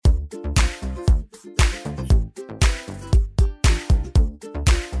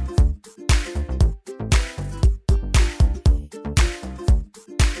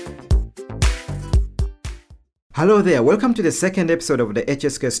Hello there, welcome to the second episode of the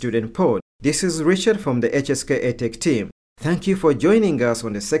HSK Student Pod. This is Richard from the HSK EdTech team. Thank you for joining us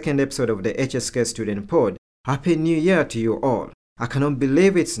on the second episode of the HSK Student Pod. Happy New Year to you all. I cannot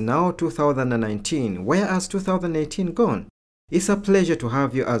believe it's now 2019. Where has 2018 gone? It's a pleasure to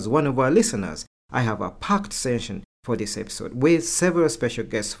have you as one of our listeners. I have a packed session for this episode with several special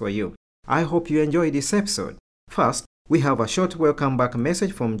guests for you. I hope you enjoy this episode. First, we have a short welcome back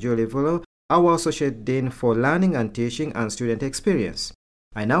message from Julie Vullo, our Associate Dean for Learning and Teaching and Student Experience.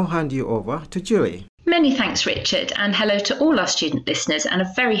 I now hand you over to Julie. Many thanks, Richard, and hello to all our student listeners and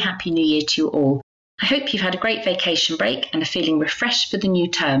a very happy new year to you all. I hope you've had a great vacation break and are feeling refreshed for the new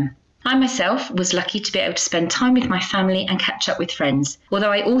term. I myself was lucky to be able to spend time with my family and catch up with friends,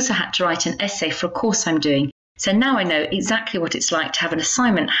 although I also had to write an essay for a course I'm doing. So now I know exactly what it's like to have an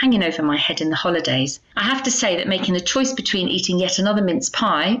assignment hanging over my head in the holidays. I have to say that making the choice between eating yet another mince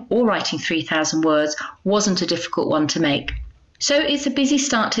pie or writing 3,000 words wasn't a difficult one to make. So it's a busy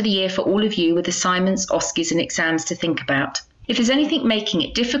start to the year for all of you with assignments, OSCEs and exams to think about. If there's anything making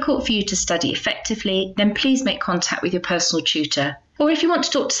it difficult for you to study effectively, then please make contact with your personal tutor. Or if you want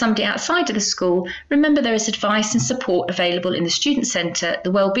to talk to somebody outside of the school, remember there is advice and support available in the Student Centre,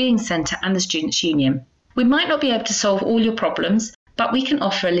 the Wellbeing Centre and the Students' Union. We might not be able to solve all your problems, but we can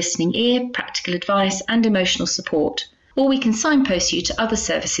offer a listening ear, practical advice and emotional support. Or we can signpost you to other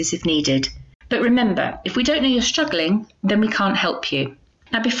services if needed. But remember, if we don't know you're struggling, then we can't help you.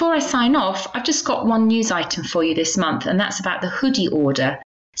 Now before I sign off, I've just got one news item for you this month, and that's about the hoodie order.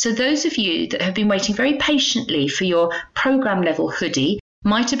 So those of you that have been waiting very patiently for your programme level hoodie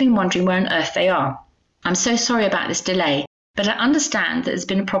might have been wondering where on earth they are. I'm so sorry about this delay, but I understand that there's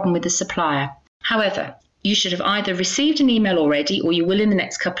been a problem with the supplier. However, you should have either received an email already or you will in the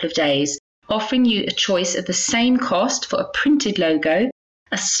next couple of days, offering you a choice of the same cost for a printed logo,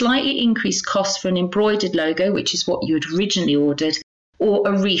 a slightly increased cost for an embroidered logo, which is what you had originally ordered, or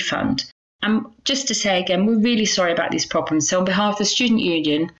a refund. And just to say again, we're really sorry about these problems. So on behalf of the Student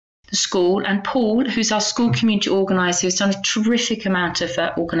Union, the school, and Paul, who's our school community organiser, who's done a terrific amount of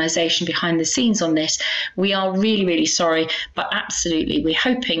organisation behind the scenes on this, we are really, really sorry. But absolutely, we're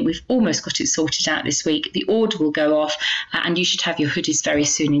hoping we've almost got it sorted out this week. The order will go off and you should have your hoodies very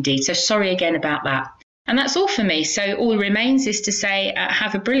soon indeed. So sorry again about that. And that's all for me. So all that remains is to say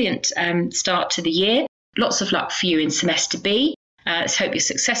have a brilliant start to the year. Lots of luck for you in Semester B. Let's hope you're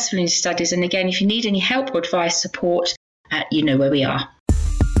successful in your studies. And again, if you need any help or advice, support, you know where we are.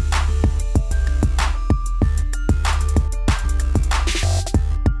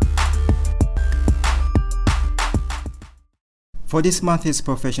 For this month's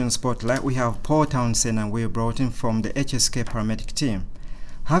Profession Spotlight, we have Paul Townsend and Will Broughton from the HSK Paramedic team.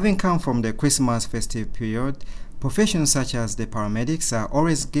 Having come from the Christmas festive period, professions such as the paramedics are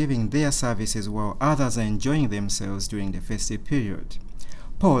always giving their services while others are enjoying themselves during the festive period.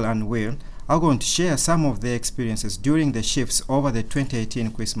 Paul and Will are going to share some of their experiences during the shifts over the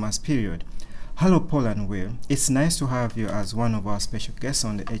 2018 Christmas period. Hello Paul and Will, it's nice to have you as one of our special guests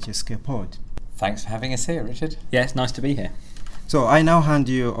on the HSK pod. Thanks for having us here, Richard. Yeah, it's nice to be here. So I now hand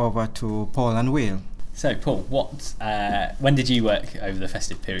you over to Paul and Will. So Paul, when did you work over the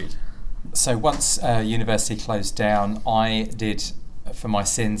festive period? So once university closed down, I did, for my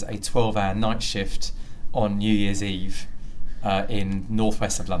sins, a 12-hour night shift on New Year's Eve in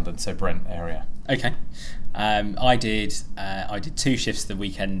northwest of London, so Brent area. Okay. I did 2 shifts the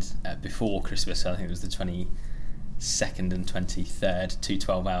weekend before Christmas, so I think it was the 22nd and 23rd, 2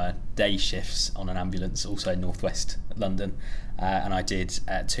 12-hour day shifts on an ambulance, also northwest London, and I did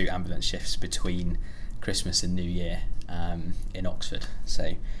 2 ambulance shifts between Christmas and New Year in Oxford.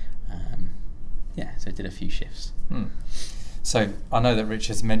 So so I did a few shifts. So I know that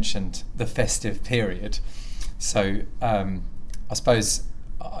Richard's mentioned the festive period, so I suppose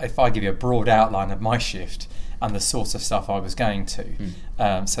if I give you a broad outline of my shift and the sort of stuff I was going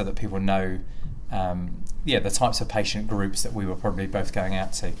to, so that people know the types of patient groups that we were probably both going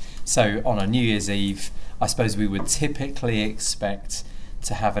out to. So on a New Year's Eve, I suppose we would typically expect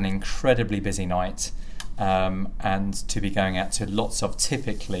to have an incredibly busy night and to be going out to lots of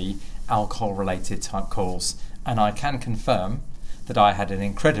typically alcohol related type calls. And I can confirm that I had an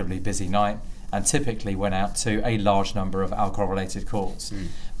incredibly busy night and typically went out to a large number of alcohol related calls.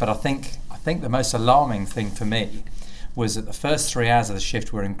 But I think the most alarming thing for me was that the first 3 hours of the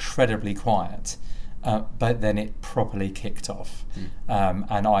shift were incredibly quiet, but then it properly kicked off.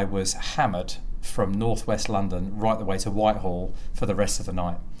 And I was hammered from northwest London right the way to Whitehall for the rest of the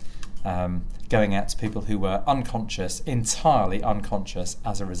night, going out to people who were entirely unconscious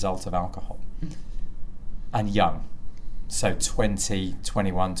as a result of alcohol, and young. So 20,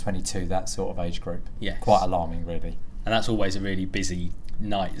 21, 22, that sort of age group. Yes. Quite alarming, really. And that's always a really busy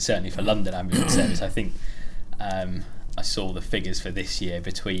night, certainly for London Ambulance Service. I think I saw the figures for this year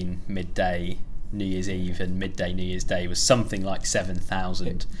between midday New Year's Eve and midday New Year's Day was something like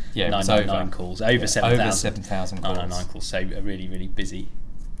 7,000 999 calls. Over 7,000 calls. 999 calls. So a really, really busy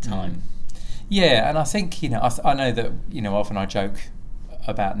time. Yeah, and I think, I know that, often I joke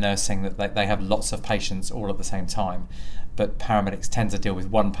about nursing that they have lots of patients all at the same time, but paramedics tend to deal with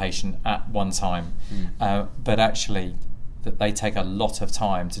one patient at one time. But actually, that they take a lot of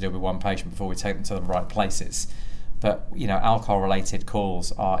time to deal with one patient before we take them to the right places. But, alcohol-related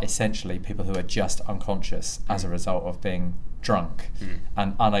calls are essentially people who are just unconscious as a result of being drunk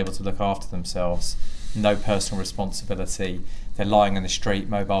and unable to look after themselves, no personal responsibility. They're lying in the street,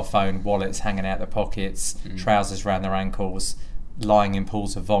 mobile phone, wallets hanging out their pockets, trousers around their ankles, lying in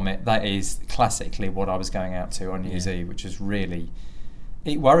pools of vomit. That is classically what I was going out to on New Year's Eve, which is really...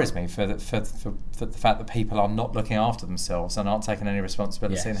 It worries me for the fact that people are not looking after themselves and aren't taking any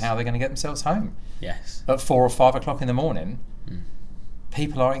responsibility in how they're going to get themselves home. Yes. At 4 or 5 o'clock in the morning,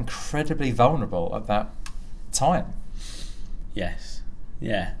 people are incredibly vulnerable at that time. Yes.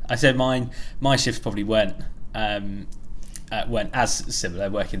 Yeah. I said my shifts probably weren't as similar.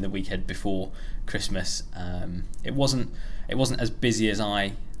 Working the weekend before Christmas, it wasn't as busy as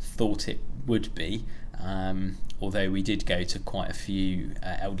I thought it would be. Although we did go to quite a few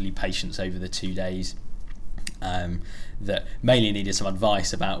elderly patients over the 2 days that mainly needed some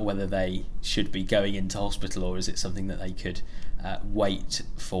advice about whether they should be going into hospital or is it something that they could wait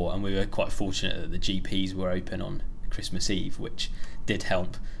for. And we were quite fortunate that the GPs were open on Christmas Eve, which did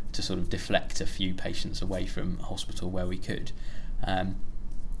help to sort of deflect a few patients away from hospital where we could.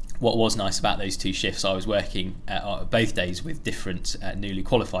 What was nice about those 2 shifts, I was working both days with different newly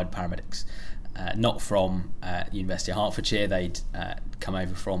qualified paramedics. Not from University of Hertfordshire. They'd come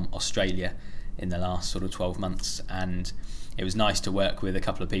over from Australia in the last sort of 12 months, and it was nice to work with a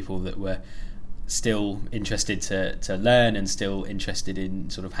couple of people that were still interested to learn and still interested in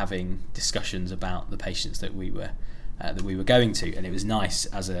sort of having discussions about the patients that we were going to. And it was nice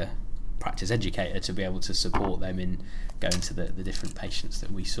as a practice educator to be able to support them in going to the different patients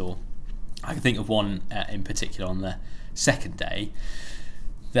that we saw. I can think of one in particular on the second day.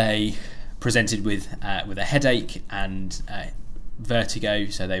 They presented with a headache and vertigo,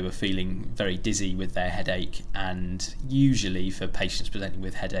 so they were feeling very dizzy with their headache. And usually for patients presenting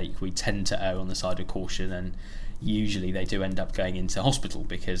with headache, we tend to err on the side of caution, and usually they do end up going into hospital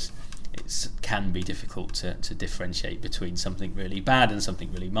because it can be difficult to differentiate between something really bad and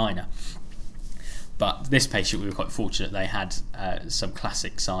something really minor. But this patient, we were quite fortunate. They had some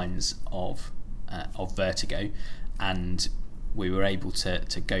classic signs of vertigo, and we were able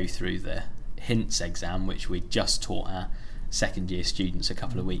to go through the HINTS exam, which we'd just taught our second year students a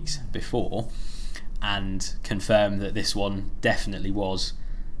couple of weeks before, and confirm that this one definitely was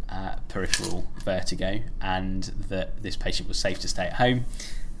peripheral vertigo and that this patient was safe to stay at home,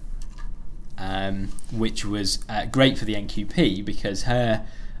 which was great for the NQP because her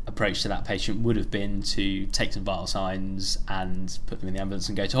approach to that patient would have been to take some vital signs and put them in the ambulance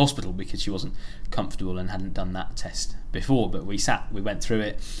and go to hospital because she wasn't comfortable and hadn't done that test before. But we went through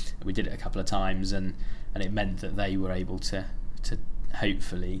it, we did it a couple of times, and it meant that they were able to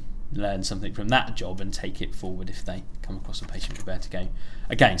hopefully learn something from that job and take it forward if they come across a patient with vertigo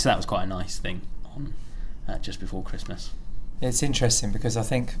again. So that was quite a nice thing on just before Christmas. It's interesting because I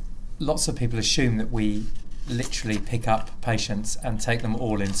think lots of people assume that we literally pick up patients and take them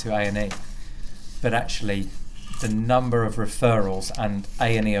all into A&E, but actually the number of referrals and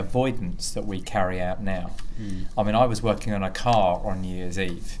A&E avoidance that we carry out now. I mean, I was working on a car on New Year's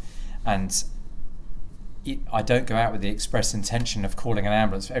Eve, and I don't go out with the express intention of calling an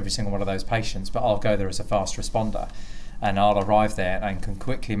ambulance for every single one of those patients, but I'll go there as a fast responder, and I'll arrive there and can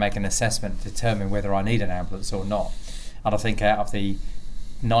quickly make an assessment to determine whether I need an ambulance or not. And I think out of the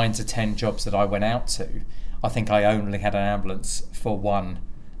 9 to 10 jobs that I went out to, I think I only had an ambulance for one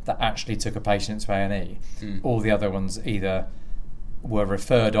that actually took a patient to A&E. All the other ones either were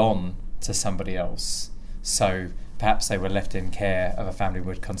referred on to somebody else, so perhaps they were left in care of a family who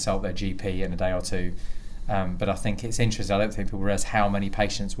would consult their GP in a day or two. But I think it's interesting, I don't think people realise how many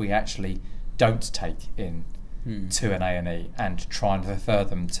patients we actually don't take in to an A&E and try and refer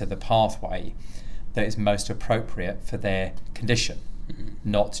them to the pathway that is most appropriate for their condition,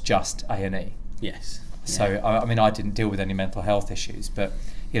 not just A&E. Yes. So, I mean, I didn't deal with any mental health issues, but,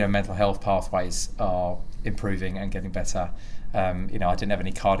 mental health pathways are improving and getting better. I didn't have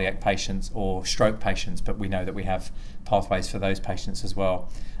any cardiac patients or stroke patients, but we know that we have pathways for those patients as well.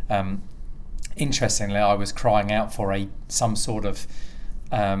 interestingly, I was crying out for some sort of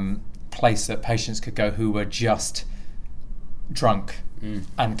place that patients could go who were just drunk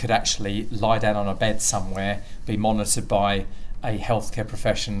and could actually lie down on a bed somewhere, be monitored by a healthcare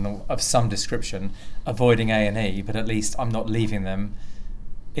professional of some description, avoiding A&E, but at least I'm not leaving them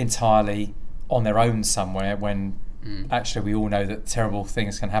entirely on their own somewhere when actually we all know that terrible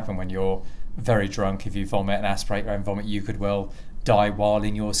things can happen when you're very drunk. If you vomit and aspirate your own vomit, you could well die while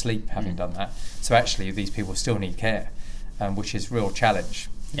in your sleep having done that. So actually these people still need care, which is a real challenge.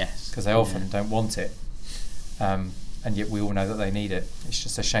 Yes. Because they often don't want it. And yet we all know that they need it. It's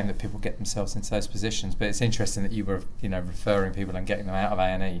just a shame that people get themselves into those positions. But it's interesting that you were, referring people and getting them out of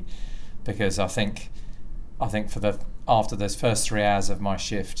A&E, because I think after those first 3 hours of my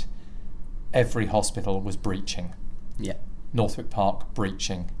shift, every hospital was breaching. Yeah. Northwick Park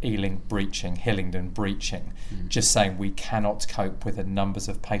breaching, Ealing breaching, Hillingdon breaching, just saying we cannot cope with the numbers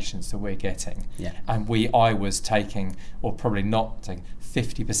of patients that we're getting. Yeah. And I was taking, or probably not taking,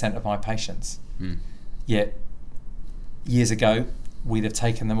 50% of my patients. Yet years ago, we'd have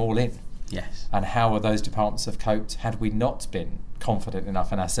taken them all in. Yes. And how would those departments have coped had we not been confident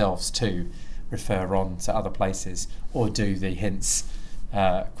enough in ourselves to refer on to other places or do the hints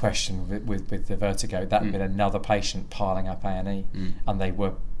question with the vertigo? That had been another patient piling up A&E, and they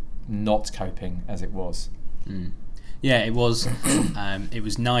were not coping as it was. Yeah, it was. It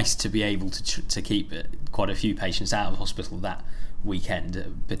was nice to be able to keep quite a few patients out of hospital that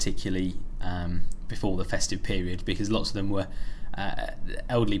weekend, particularly before the festive period, because lots of them were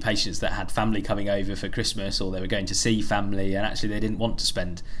elderly patients that had family coming over for Christmas, or they were going to see family, and actually they didn't want to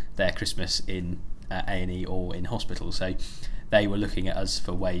spend their Christmas in A&E or in hospital, so they were looking at us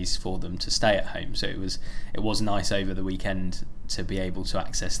for ways for them to stay at home. So it was nice over the weekend to be able to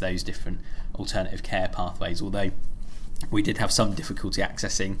access those different alternative care pathways, although we did have some difficulty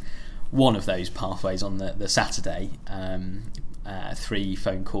accessing one of those pathways on the Saturday. 3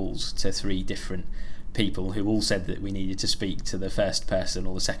 phone calls to 3 different people who all said that we needed to speak to the first person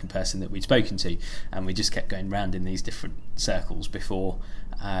or the second person that we'd spoken to, and we just kept going round in these different circles before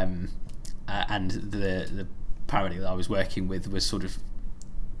and the paramedic that I was working with was sort of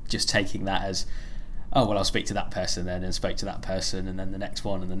just taking that as, oh well, I'll speak to that person then, and spoke to that person, and then the next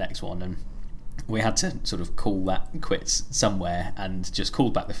one and the next one, and we had to sort of call that quits somewhere and just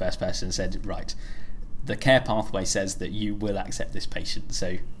called back the first person and said, right, the care pathway says that you will accept this patient,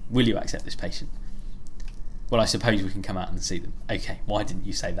 so will you accept this patient? Well, I suppose we can come out and see them. Okay, why didn't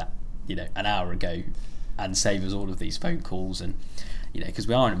you say that, an hour ago, and save us all of these phone calls? And because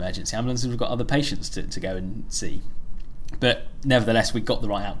we are an emergency ambulance and we've got other patients to go and see. But nevertheless, we got the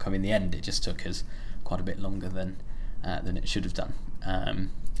right outcome in the end. It just took us quite a bit longer than it should have done.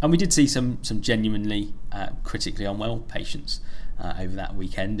 And we did see some genuinely critically unwell patients over that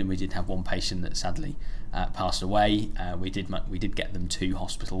weekend, and we did have one patient that sadly passed away. We did get them to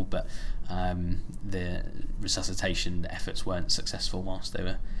hospital, but the resuscitation efforts weren't successful whilst they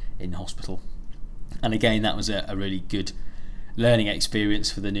were in hospital. And again, that was a really good learning experience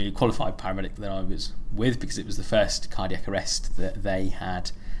for the newly qualified paramedic that I was with, because it was the first cardiac arrest that they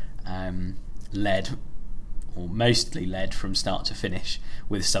had led, or mostly led, from start to finish,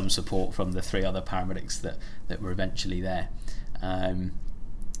 with some support from the 3 other paramedics that were eventually there.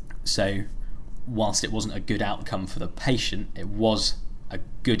 So whilst it wasn't a good outcome for the patient, it was a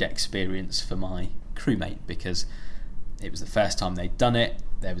good experience for my crewmate, because it was the first time they'd done it.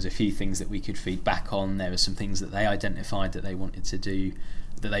 There was a few things that we could feed back on. There were some things that they identified that they wanted to do,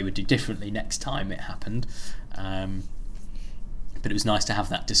 that they would do differently next time it happened. But it was nice to have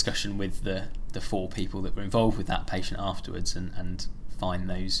that discussion with the 4 people that were involved with that patient afterwards, and find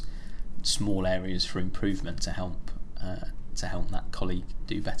those small areas for improvement to help that colleague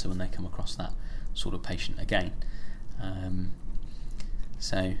do better when they come across that sort of patient again.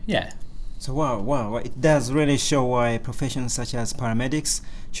 So yeah. So wow, it does really show why professions such as paramedics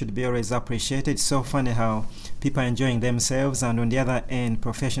should be always appreciated. It's so funny how people are enjoying themselves, and on the other end,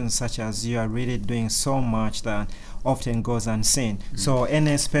 professions such as you are really doing so much that often goes unseen. So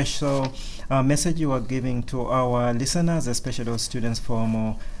any special message you are giving to our listeners, especially those students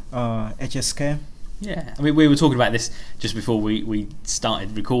from HSK? Yeah, I mean, we were talking about this just before we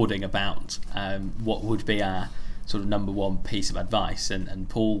started recording about what would be our sort of number one piece of advice, and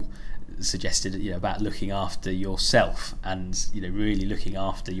Paul suggested about looking after yourself, and really looking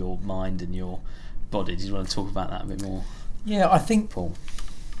after your mind and your body. Do you want to talk about that a bit more? Yeah, I think, Paul.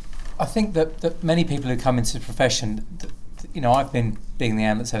 I think that many people who come into the profession, I've been being in the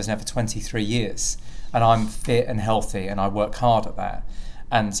ambulance service now for 23 years, and I'm fit and healthy, and I work hard at that,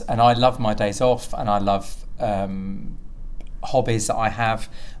 and I love my days off, and I love hobbies that I have,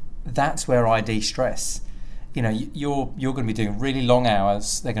 that's where I de-stress. You know, you're going to be doing really long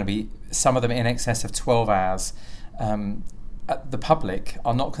hours. They're going to be, some of them in excess of 12 hours. The public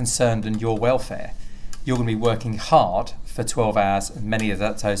are not concerned in your welfare. You're going to be working hard for 12 hours, many of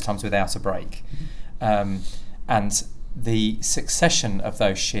those times without a break. And the succession of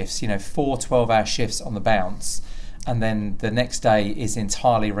those shifts, 4 12-hour shifts on the bounce, and then the next day is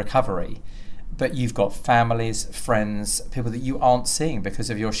entirely recovery. But you've got families, friends, people that you aren't seeing because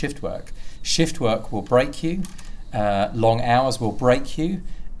of your shift work. Shift work will break you, long hours will break you,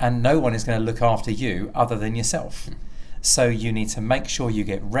 and no one is going to look after you other than yourself. So you need to make sure you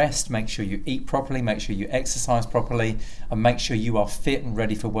get rest, make sure you eat properly, make sure you exercise properly, and make sure you are fit and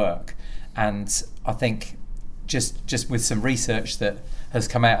ready for work. And I think just with some research that has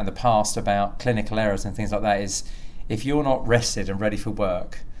come out in the past about clinical errors and things like that, is if you're not rested and ready for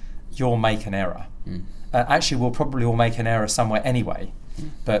work, you'll make an error. Actually, we'll probably all make an error somewhere anyway.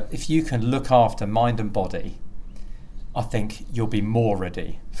 But if you can look after mind and body, I think you'll be more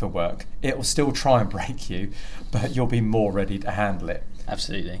ready for work. It will still try and break you, but you'll be more ready to handle it.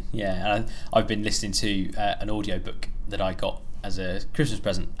 Absolutely, yeah. And I've been listening to an audiobook that I got as a Christmas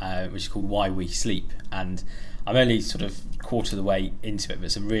present, which is called Why We Sleep. And I'm only sort of quarter of the way into it,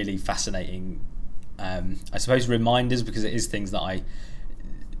 but some really fascinating, I suppose, reminders, because it is things that I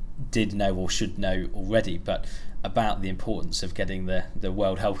did know or should know already, but about the importance of getting the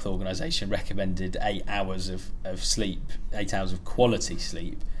World Health Organization recommended 8 hours of sleep, 8 hours of quality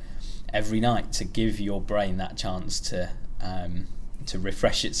sleep every night, to give your brain that chance to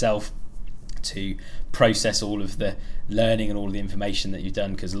refresh itself, to process all of the learning and all of the information that you've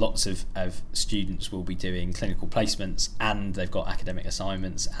done, because lots of students will be doing clinical placements, and they've got academic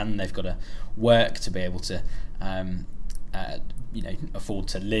assignments, and they've got to work to be able to afford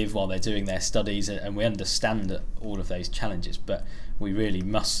to live while they're doing their studies, and we understand all of those challenges, but we really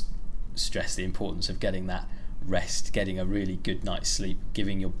must stress the importance of getting that rest, getting a really good night's sleep,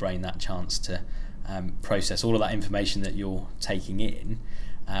 giving your brain that chance to process all of that information that you're taking in,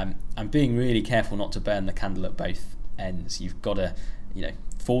 and being really careful not to burn the candle at both ends. You've got to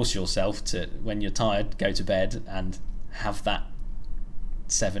force yourself to, when you're tired, go to bed and have that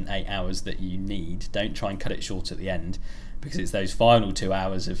 7-8 hours that you need. Don't try and cut it short at the end, because it's those final 2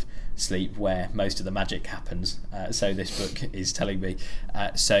 hours of sleep where most of the magic happens. So this book is telling me.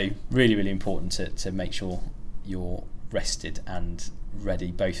 So really, really important to make sure you're rested and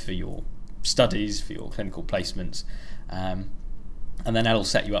ready, both for your studies, for your clinical placements, and then that'll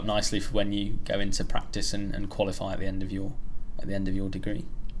set you up nicely for when you go into practice and qualify at the end of your degree.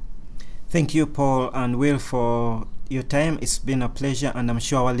 Thank you, Paul and Will, for your time. It's been a pleasure, and I'm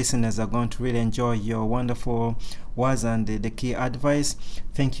sure our listeners are going to really enjoy your wonderful words and the key advice.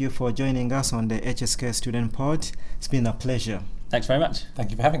 Thank you for joining us on the HSK Student Pod. It's been a pleasure. Thanks very much.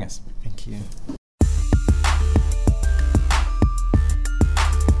 Thank you for having us. Thank you.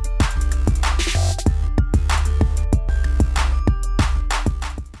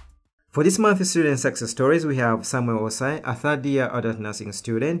 For this month's Student Success Stories, we have Samuel Osai, a third-year adult nursing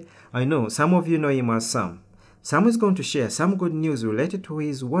student. I know some of you know him as Sam. Sam is going to share some good news related to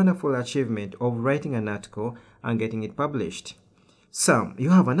his wonderful achievement of writing an article and getting it published. Sam,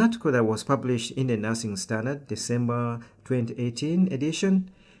 you have an article that was published in the Nursing Standard, December 2018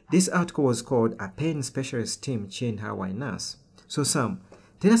 edition. This article was called "A Pain Specialist Team Changed How I Nurse." So Sam,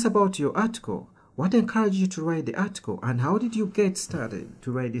 tell us about your article. What encouraged you to write the article, and how did you get started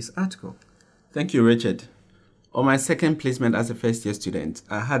to write this article? Thank you, Richard. On my second placement as a first-year student,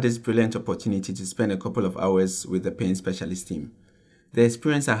 I had this brilliant opportunity to spend a couple of hours with the pain specialist team. The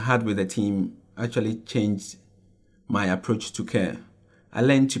experience I had with the team actually changed my approach to care. I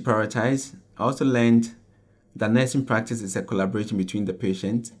learned to prioritize. I also learned that nursing practice is a collaboration between the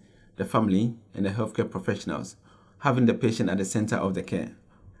patient, the family, and the healthcare professionals, having the patient at the center of the care.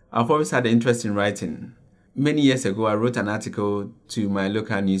 I've always had an interest in writing. Many years ago, I wrote an article to my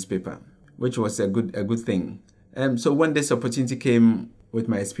local newspaper, which was a good thing. So when this opportunity came with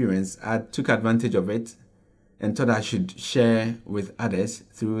my experience, I took advantage of it and thought I should share with others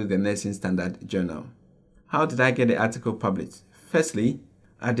through the Nursing Standard Journal. How did I get the article published? Firstly,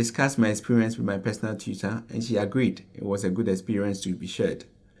 I discussed my experience with my personal tutor, and she agreed it was a good experience to be shared.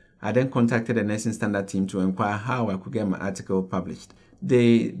 I then contacted the Nursing Standard team to inquire how I could get my article published.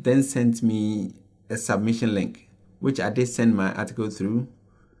 They then sent me a submission link, which I did send my article through.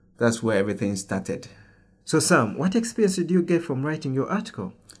 That's where everything started. So Sam, what experience did you get from writing your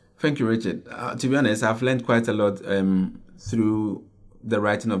article? Thank you, Richard. To be honest, I've learned quite a lot through the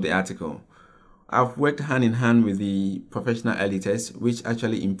writing of the article. I've worked hand in hand with the professional editors, which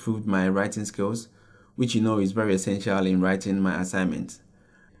actually improved my writing skills, which is very essential in writing my assignments.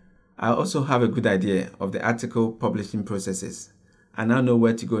 I also have a good idea of the article publishing processes. I now know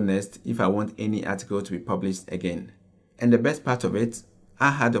where to go next if I want any article to be published again. And the best part of it,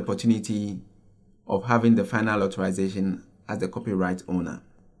 I had the opportunity of having the final authorization as the copyright owner.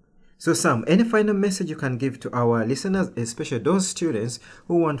 So Sam, any final message you can give to our listeners, especially those students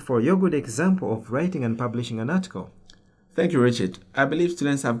who want for your good example of writing and publishing an article? Thank you, Richard. I believe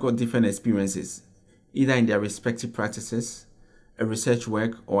students have got different experiences, either in their respective practices, a research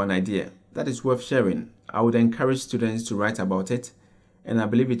work, or an idea that is worth sharing. I would encourage students to write about it, and I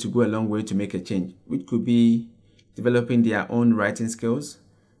believe it will go a long way to make a change, which could be developing their own writing skills,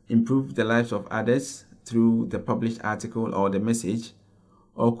 improve the lives of others through the published article or the message,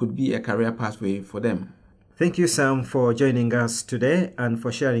 or could be a career pathway for them. Thank you, Sam, for joining us today and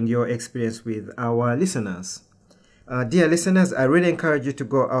for sharing your experience with our listeners. Dear listeners, I really encourage you to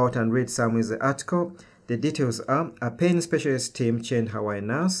go out and read Sam's article. The details are: a pain specialist team changed how I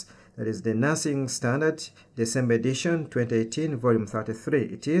nurse. That is the Nursing Standard, December edition, 2018, volume 33.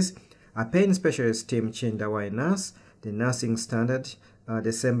 It is a pain specialist team changed how I nurse, the Nursing Standard,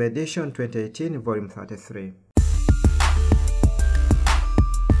 December edition, 2018, volume 33.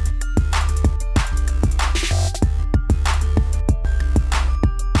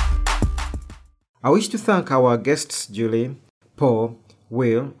 I wish to thank our guests Julie, Paul,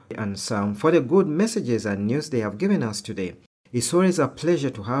 Will, and Sam for the good messages and news they have given us today. It's always a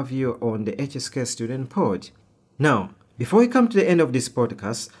pleasure to have you on the HSK Student Pod. Now, before we come to the end of this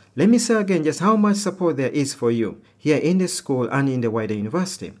podcast, let me say again just how much support there is for you here in the school and in the wider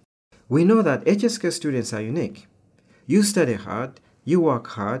university. We know that HSK students are unique. You study hard, you work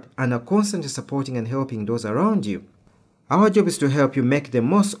hard, and are constantly supporting and helping those around you. Our job is to help you make the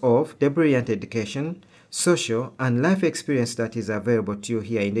most of the brilliant education, social, and life experience that is available to you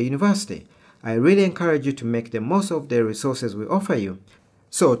here in the university. I really encourage you to make the most of the resources we offer you.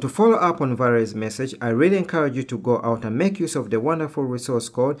 So, to follow up on Valerie's message, I really encourage you to go out and make use of the wonderful resource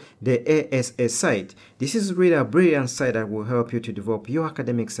called the ASS site. This is really a brilliant site that will help you to develop your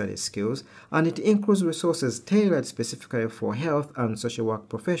academic study skills, and it includes resources tailored specifically for health and social work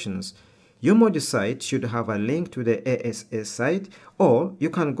professions. Your module site should have a link to the ASS site, or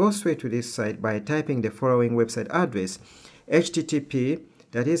you can go straight to this site by typing the following website address: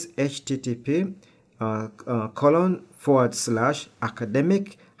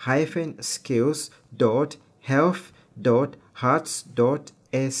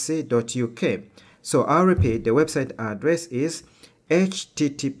 So I'll repeat, the website address is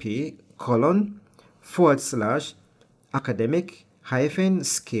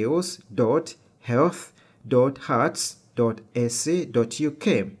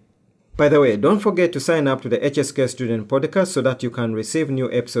By the way, don't forget to sign up to the HSK Student Podcast so that you can receive new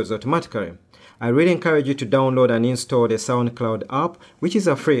episodes automatically. I really encourage you to download and install the SoundCloud app, which is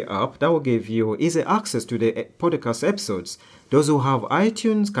a free app that will give you easy access to the podcast episodes. Those who have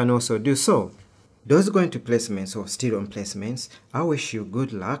iTunes can also do so. Those going to placements or still on placements, I wish you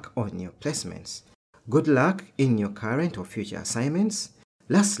good luck on your placements. Good luck in your current or future assignments.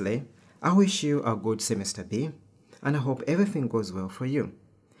 Lastly, I wish you a good semester B, and I hope everything goes well for you.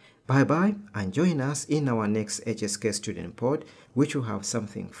 Bye-bye, and join us in our next HSK Student Pod, which will have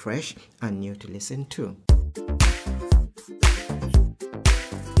something fresh and new to listen to.